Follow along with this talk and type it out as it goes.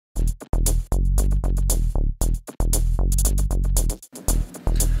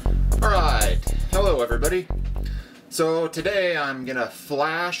Hello everybody. So today I'm gonna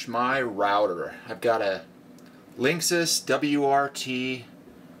flash my router. I've got a Linksys WRT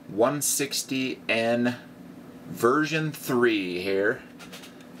 160N version 3 here,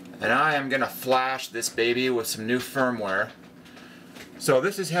 and I am gonna flash this baby with some new firmware. So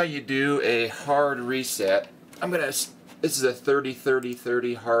this is how you do a hard reset. This is a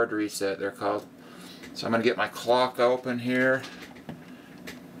 30-30-30 hard reset, they're called. So I'm gonna get my clock open here.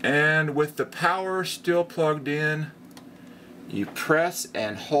 And with the power still plugged in, you press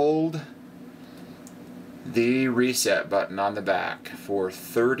and hold the reset button on the back for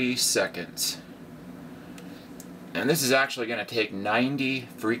 30 seconds. And this is actually going to take 90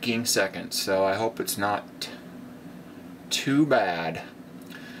 freaking seconds, so I hope it's not too bad.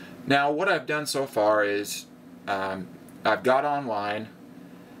 Now what I've done so far is I've got online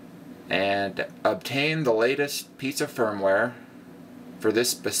and obtained the latest piece of firmware for this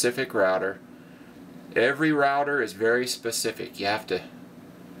specific router. Every router is very specific. You have to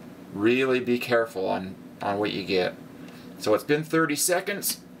really be careful on what you get. So it's been 30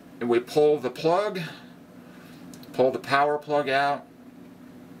 seconds and we pull the plug, pull the power plug out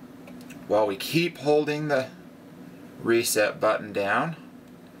while we keep holding the reset button down.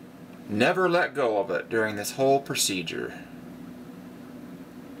 Never let go of it during this whole procedure.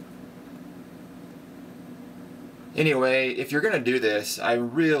 Anyway, if you're going to do this, I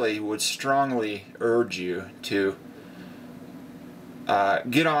really would strongly urge you to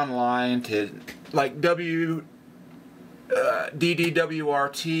get online to like DD-WRT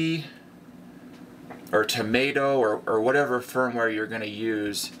or Tomato or whatever firmware you're going to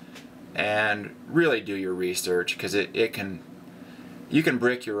use, and really do your research, because you can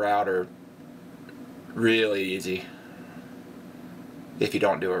brick your router really easy if you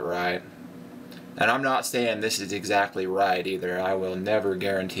don't do it right. And I'm not saying this is exactly right either. I will never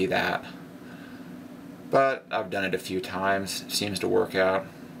guarantee that. But I've done it a few times. It seems to work out.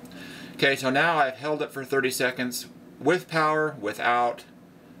 Okay, so now I've held it for 30 seconds with power, without,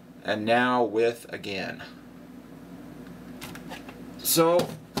 and now with again. So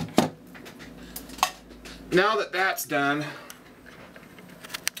now that that's done,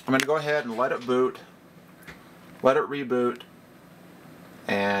 I'm going to go ahead and let it boot, let it reboot,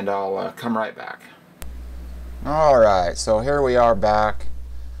 and I'll come right back. Alright, so here we are back,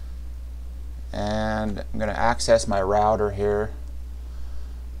 and I'm going to access my router here.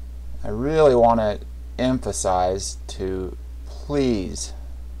 I really want to emphasize to please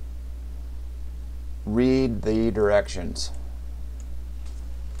read the directions.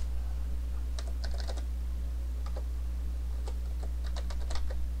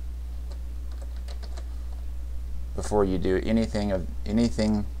 Before you do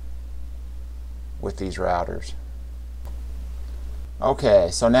anything with these routers. Okay,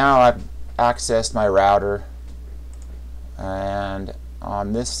 so now I've accessed my router, and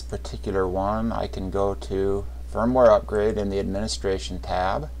on this particular one I can go to firmware upgrade in the administration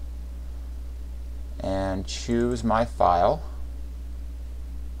tab and choose my file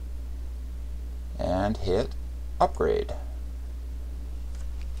and hit upgrade.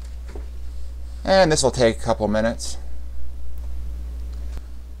 And this will take a couple minutes,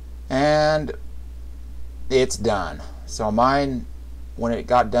 and it's done. So mine, when it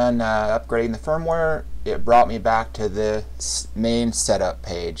got done upgrading the firmware, it brought me back to the main setup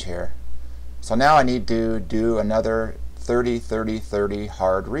page here. So now I need to do another 30-30-30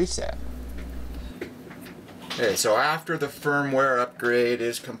 hard reset. Okay, so after the firmware upgrade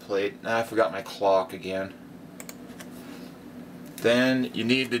is complete, I forgot my clock again, then you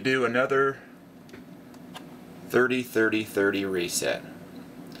need to do another 30-30-30 reset.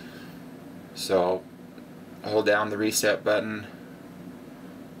 So hold down the reset button,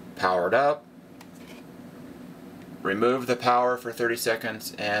 power it up, remove the power for 30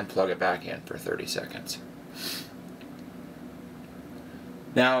 seconds, and plug it back in for 30 seconds.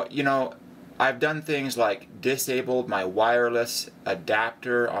 Now, you know, I've done things like disabled my wireless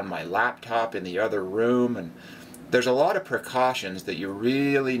adapter on my laptop in the other room, and there's a lot of precautions that you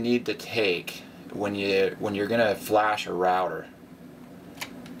really need to take when you're gonna flash a router.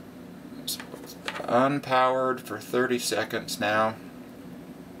 So it's unpowered for 30 seconds now.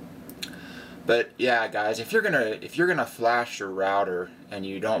 But yeah, guys, if you're gonna flash your router and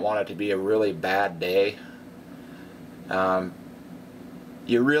you don't want it to be a really bad day,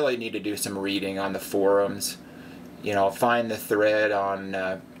 you really need to do some reading on the forums. You know, find the thread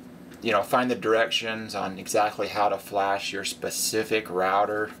on find the directions on exactly how to flash your specific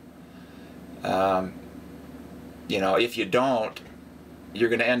router. You know, if you don't, you're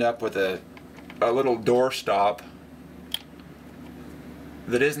going to end up with a little doorstop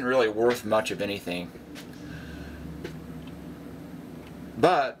that isn't really worth much of anything.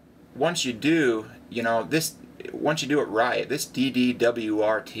 But once you do, once you do it right, this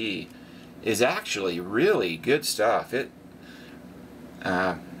DD-WRT is actually really good stuff.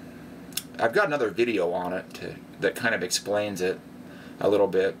 I've got another video on it that kind of explains it a little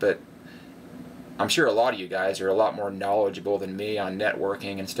bit, but I'm sure a lot of you guys are a lot more knowledgeable than me on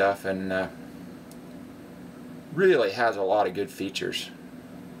networking and stuff, and really has a lot of good features.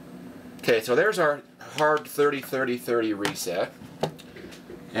 Okay, so there's our hard 30-30-30 reset,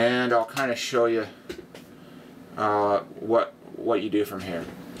 and I'll kind of show you what you do from here.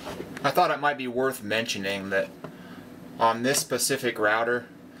 I thought it might be worth mentioning that on this specific router,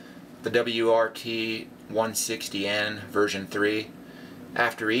 the WRT 160N version 3,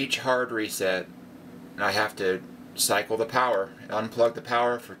 after each hard reset, I have to cycle the power, unplug the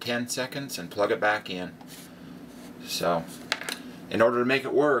power for 10 seconds and plug it back in. So, in order to make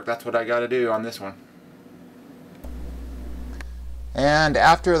it work, that's what I got to do on this one. And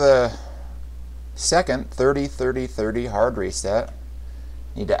after the second 30-30-30 hard reset,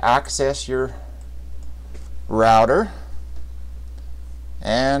 you need to access your router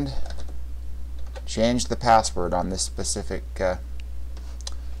and change the password on this specific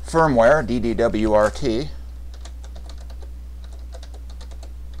firmware, DD-WRT.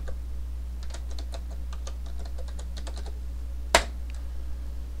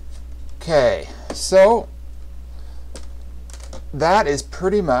 Okay, so that is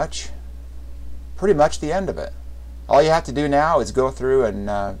pretty much the end of it. All you have to do now is go through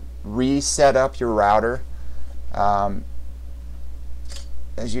and reset up your router.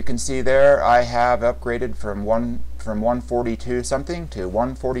 As you can see there, I have upgraded from 142 something to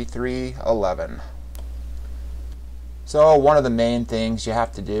 143.11. So one of the main things you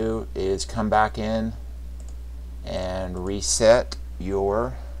have to do is come back in and reset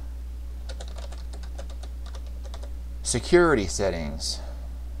your security settings.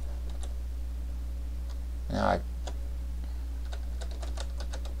 Now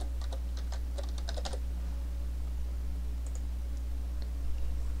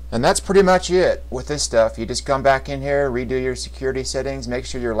and that's pretty much it with this stuff. You just come back in here, redo your security settings, make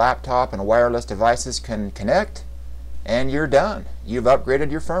sure your laptop and wireless devices can connect, and you're done. You've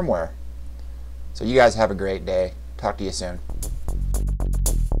upgraded your firmware. So you guys have a great day. Talk to you soon.